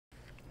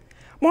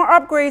More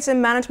upgrades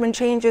and management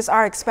changes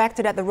are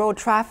expected at the Road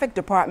Traffic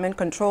Department.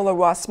 Controller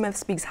Ross Smith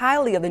speaks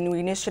highly of the new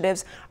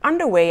initiatives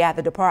underway at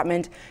the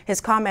department.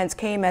 His comments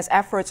came as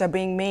efforts are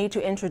being made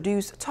to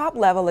introduce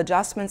top-level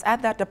adjustments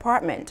at that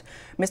department.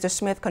 Mr.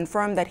 Smith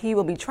confirmed that he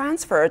will be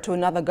transferred to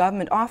another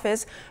government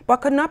office, but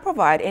could not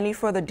provide any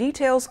further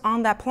details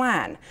on that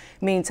plan.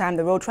 Meantime,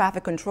 the Road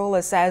Traffic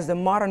Controller says the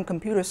modern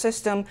computer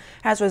system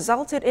has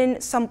resulted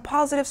in some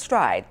positive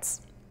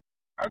strides.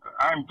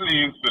 I'm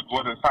pleased with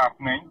what is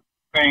happening.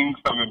 Things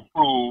have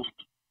improved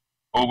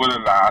over the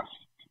last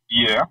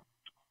year,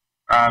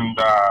 and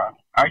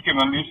I can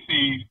only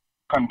see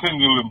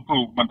continual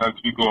improvement as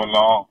we go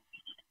along.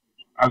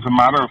 As a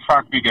matter of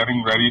fact, we're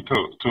getting ready to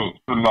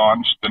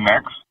launch the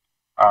next,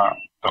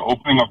 the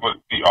opening of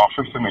the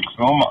office in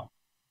Exoma.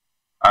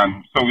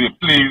 And so we're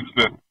pleased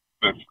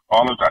with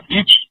all of that.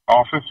 Each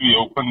office we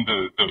open,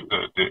 the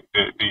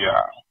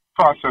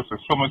process is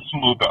so much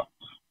smoother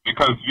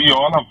because we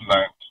all have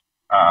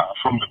learned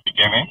from the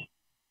beginning.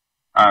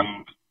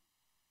 And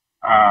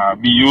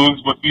we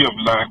use what we have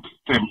learned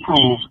to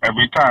improve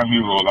every time we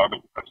roll out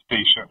a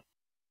station.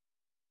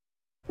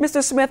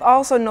 Mr. Smith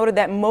also noted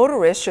that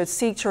motorists should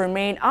seek to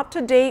remain up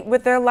to date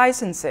with their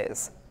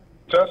licenses.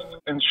 Just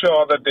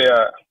ensure that they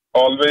are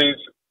always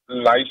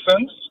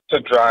licensed to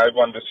drive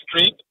on the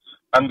street,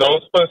 and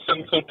those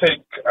persons who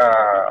take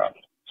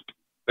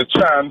the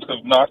chance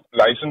of not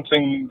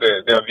licensing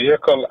their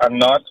vehicle and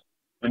not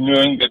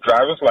renewing the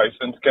driver's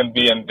license can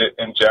be in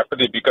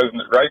jeopardy, because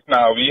right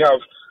now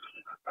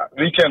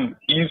we can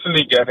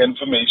easily get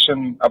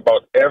information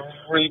about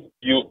every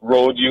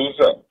road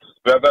user,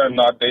 whether or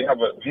not they have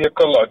a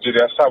vehicle or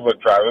just have a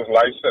driver's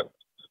license.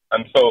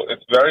 And so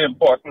it's very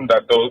important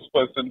that those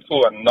persons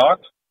who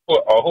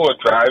are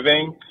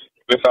driving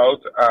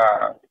without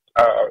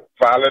a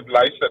valid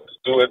license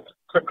do it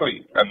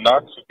quickly and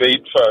not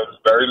wait for a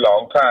very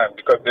long time,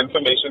 because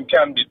information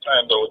can be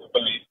turned over to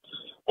police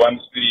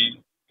once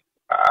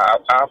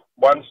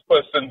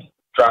person's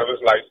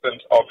driver's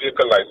license or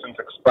vehicle license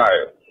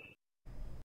expires.